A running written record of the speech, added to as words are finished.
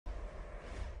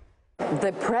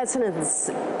The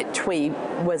president's tweet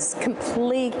was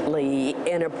completely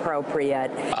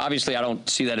inappropriate. Obviously, I don't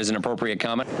see that as an appropriate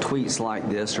comment. Tweets like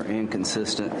this are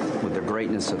inconsistent with the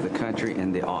greatness of the country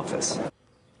and the office.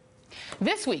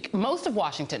 This week, most of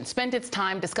Washington spent its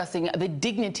time discussing the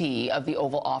dignity of the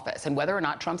Oval Office and whether or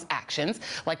not Trump's actions,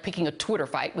 like picking a Twitter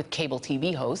fight with cable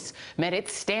TV hosts, met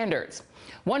its standards.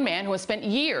 One man who has spent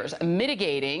years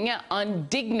mitigating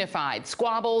undignified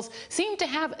squabbles seemed to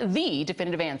have the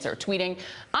definitive answer, tweeting,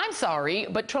 "I'm sorry,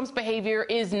 but Trump's behavior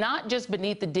is not just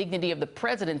beneath the dignity of the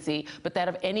presidency, but that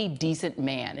of any decent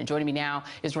man." And joining me now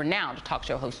is renowned talk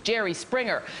show host Jerry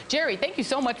Springer. Jerry, thank you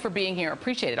so much for being here.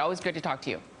 Appreciate it. Always good to talk to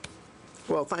you.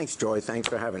 Well, thanks, Joy. Thanks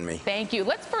for having me. Thank you.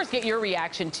 Let's first get your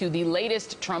reaction to the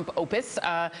latest Trump opus.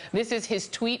 This is his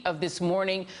tweet of this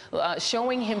morning,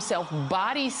 showing himself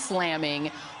body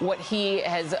slamming what he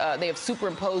has, they have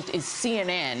superimposed is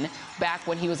CNN back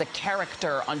when he was a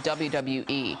character on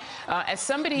WWE. As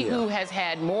somebody who has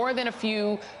had more than a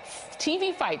few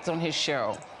TV fights on his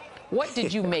show, what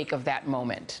did you make of that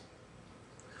moment?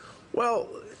 Well,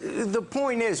 the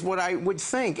point is, what I would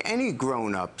think any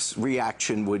grown-up's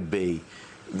reaction would be,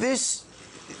 that's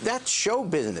show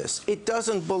business. It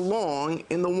doesn't belong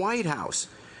in the White House.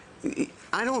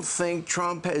 I don't think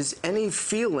Trump has any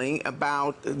feeling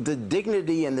about the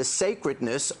dignity and the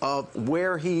sacredness of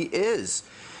where he is.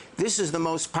 This is the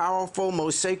most powerful,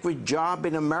 most sacred job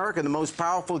in America, the most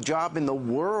powerful job in the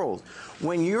world.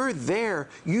 When you're there,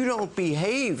 you don't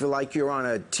behave like you're on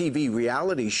a TV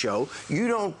reality show. You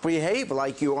don't behave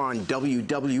like you're on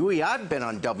WWE. I've been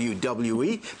on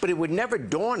WWE, but it would never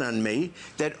dawn on me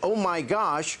that, oh my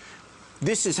gosh,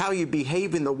 this is how you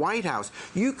behave in the White House.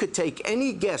 You could take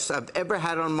any guest I've ever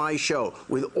had on my show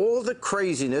with all the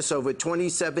craziness over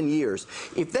 27 years.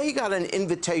 If they got an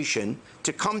invitation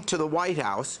to come to the White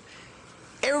House,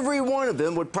 every one of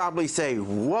them would probably say,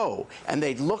 whoa, and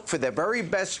they'd look for their very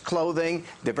best clothing,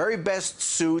 their very best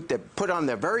suit, they'd put on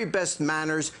their very best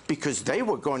manners because they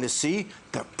were going to see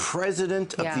the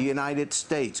President of the United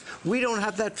States. We don't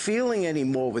have that feeling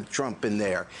anymore with Trump in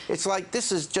there. It's like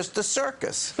this is just a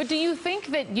circus. But do you think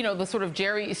that, you know, the sort of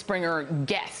Jerry Springer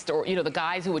guest or, you know, the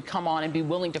guys who would come on and be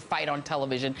willing to fight on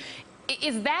television,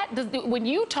 is that, when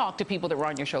you talk to people that were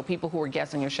on your show, people who were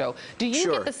guests on your show, do you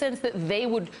get the sense that they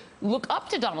would look up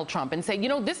to Donald Trump and say, you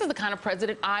know, this is the kind of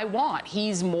president I want.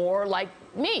 He's more like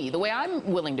me, the way I'm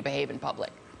willing to behave in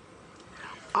public?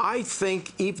 I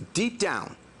think if deep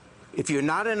down, if you're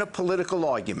not in a political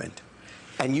argument,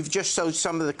 and you've just showed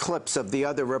some of the clips of the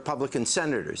other Republican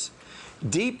senators,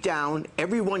 deep down,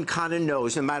 everyone kind of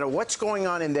knows, no matter what's going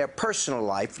on in their personal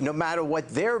life, no matter what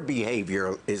their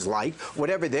behavior is like,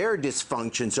 whatever their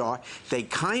dysfunctions are, they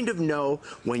kind of know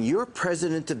when you're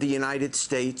president of the United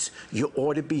States, you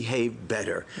ought to behave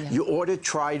better. You ought to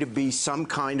try to be some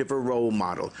kind of a role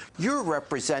model. You're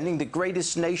representing the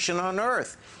greatest nation on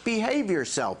earth. Behave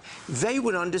yourself. They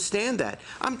would understand that.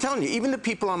 I'm telling you, even the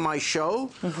people on my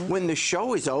show, when the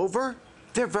show is over,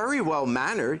 they're very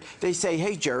well-mannered. They say,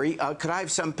 hey, Jerry, could I have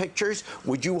some pictures?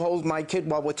 Would you hold my kid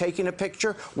while we're taking a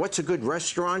picture? What's a good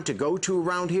restaurant to go to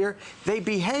around here? They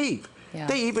behave.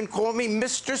 They even call me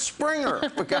Mr. Springer,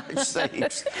 for God's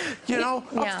sakes. You know,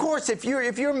 of course, if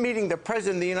you're meeting the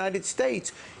President of the United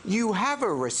States, you have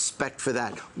a respect for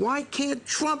that. Why can't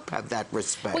Trump have that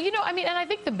respect? Well, you know, I mean, and I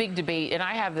think the big debate, and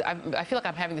I feel like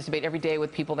I'm having this debate every day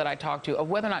with people that I talk to, of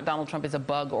whether or not Donald Trump is a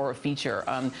bug or a feature,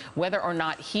 whether or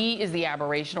not he is the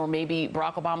aberration, or maybe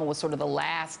Barack Obama was sort of the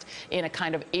last in a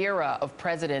kind of era of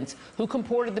presidents who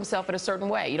comported themselves in a certain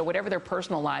way. You know, whatever their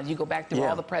personal lives, you go back through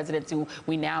all the presidents who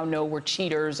we now know were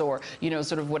cheaters or, you know,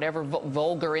 sort of whatever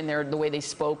vulgar in there, the way they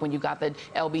spoke when you got the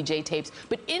LBJ tapes.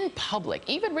 But in public,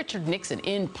 even Richard Nixon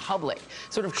in public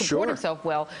sort of comport himself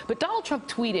well. But Donald Trump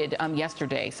tweeted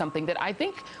yesterday something that I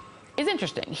think is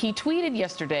interesting. He tweeted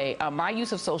yesterday, my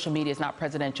use of social media is not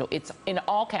presidential. It's, in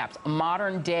all caps,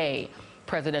 modern day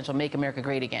presidential, make America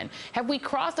great again. Have we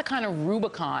crossed a kind of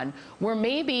Rubicon where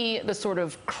maybe the sort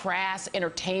of crass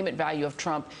entertainment value of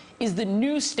Trump is the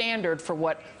new standard for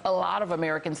what a lot of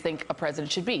Americans think a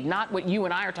president should be, not what you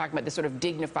and I are talking about, this sort of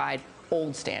dignified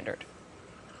old standard?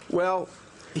 Well,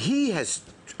 he has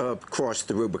crossed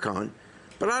the Rubicon,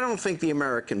 but I don't think the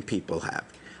American people have.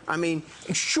 I mean,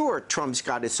 sure, Trump's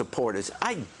got his supporters.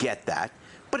 I get that.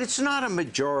 But it's not a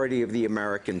majority of the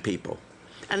American people.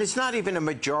 And it's not even a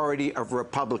majority of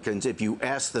Republicans if you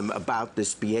ask them about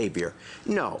this behavior.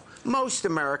 No, most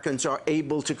Americans are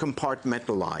able to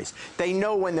compartmentalize. They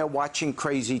know when they're watching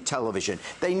crazy television.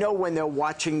 They know when they're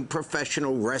watching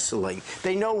professional wrestling.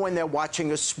 They know when they're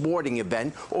watching a sporting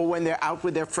event or when they're out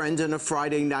with their friends on a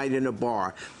Friday night in a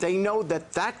bar. They know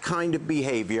that that kind of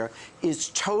behavior is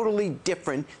totally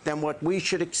different than what we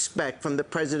should expect from the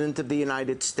President of the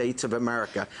United States of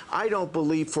America. I don't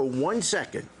believe for 1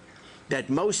 second that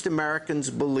most Americans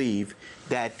believe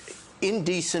that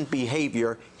indecent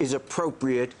behavior is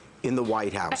appropriate in the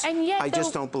White House. And yet, I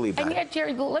just don't believe that. And yet,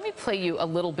 Jerry, let me play you a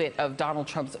little bit of Donald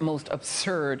Trump's most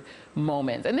absurd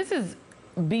moments. And this is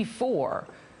before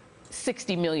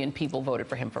 60 million people voted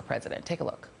for him for president. Take a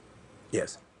look.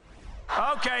 Yes.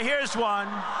 Okay, here's one.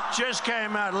 Just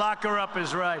came out. Lock her up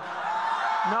is right.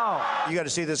 No. You got to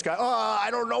see this guy. Oh,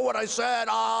 I don't know what I said.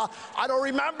 I don't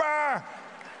remember.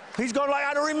 He's going like,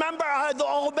 I don't remember.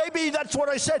 Oh, maybe that's what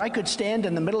I said. I could stand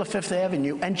in the middle of Fifth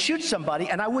Avenue and shoot somebody,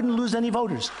 and I wouldn't lose any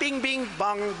voters. Bing, bing,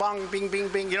 bong, bong, bing, bing,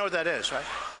 bing. You know what that is, right?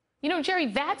 You know, Jerry,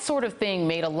 that sort of thing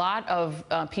made a lot of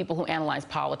people who analyze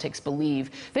politics believe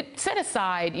that, set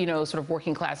aside, you know, sort of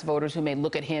working class voters who may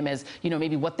look at him as, you know,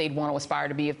 maybe what they'd want to aspire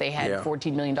to be if they had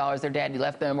 $14 million their daddy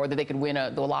left them, or that they could win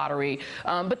the lottery.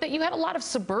 But that you had a lot of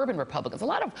suburban Republicans, a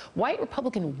lot of white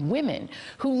Republican women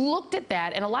who looked at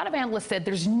that, and a lot of analysts said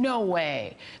there's no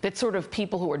way that sort of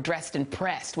people who are dressed and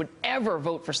pressed would ever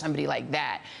vote for somebody like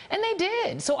that. And they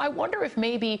did. So I wonder if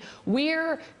maybe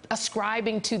we're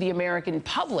ascribing to the American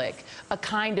public a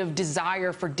kind of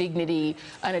desire for dignity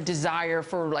and a desire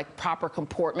for like proper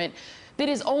comportment that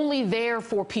is only there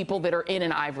for people that are in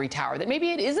an ivory tower, that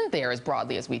maybe it isn't there as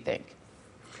broadly as we think.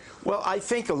 Well, I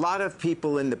think a lot of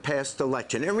people in the past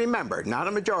election, and remember, not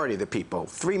a majority of the people,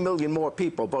 3 million more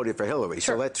people voted for Hillary,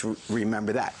 so let's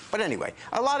remember that. But anyway,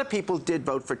 a lot of people did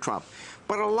vote for Trump,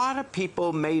 but a lot of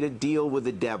people made a deal with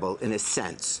the devil in a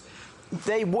sense.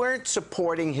 They weren't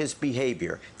supporting his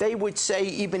behavior. They would say,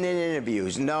 even in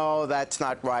interviews, no, that's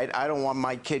not right. I don't want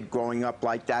my kid growing up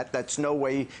like that. That's no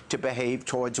way to behave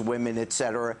towards women,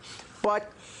 etc.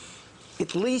 But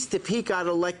at least if he got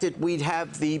elected, we'd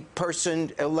have the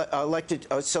person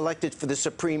selected for the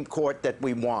Supreme Court that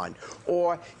we want.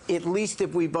 Or at least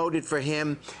if we voted for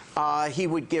him, he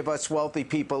would give us wealthy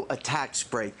people a tax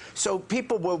break. So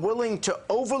people were willing to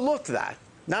overlook that.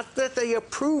 Not that they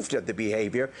approved of the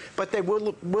behavior, but they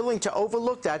were willing to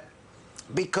overlook that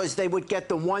because they would get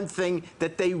the one thing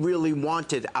that they really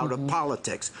wanted out of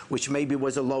politics, which maybe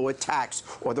was a lower tax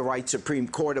or the right Supreme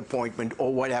Court appointment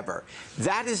or whatever.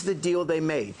 That is the deal they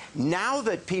made. Now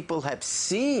that people have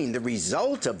seen the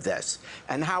result of this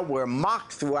and how we're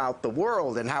mocked throughout the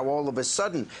world and how all of a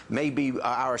sudden maybe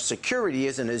our security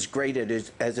isn't as great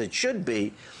as it should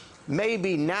be,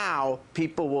 maybe now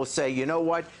people will say, you know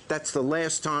what, that's the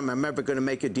last time I'm ever going to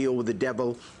make a deal with the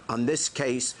devil. On this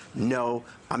case, no,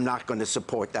 I'm not going to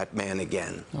support that man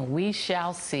again. Well, we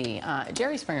shall see.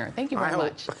 Jerry Springer, thank you very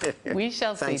much. We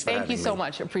shall see. Thank you so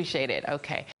much. Appreciate it.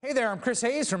 Okay. Hey there, I'm Chris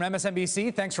Hayes from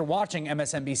MSNBC. Thanks for watching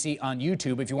MSNBC on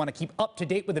YouTube. If you want to keep up to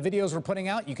date with the videos we're putting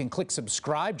out, you can click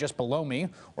subscribe just below me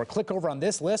or click over on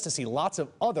this list to see lots of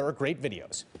other great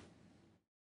videos.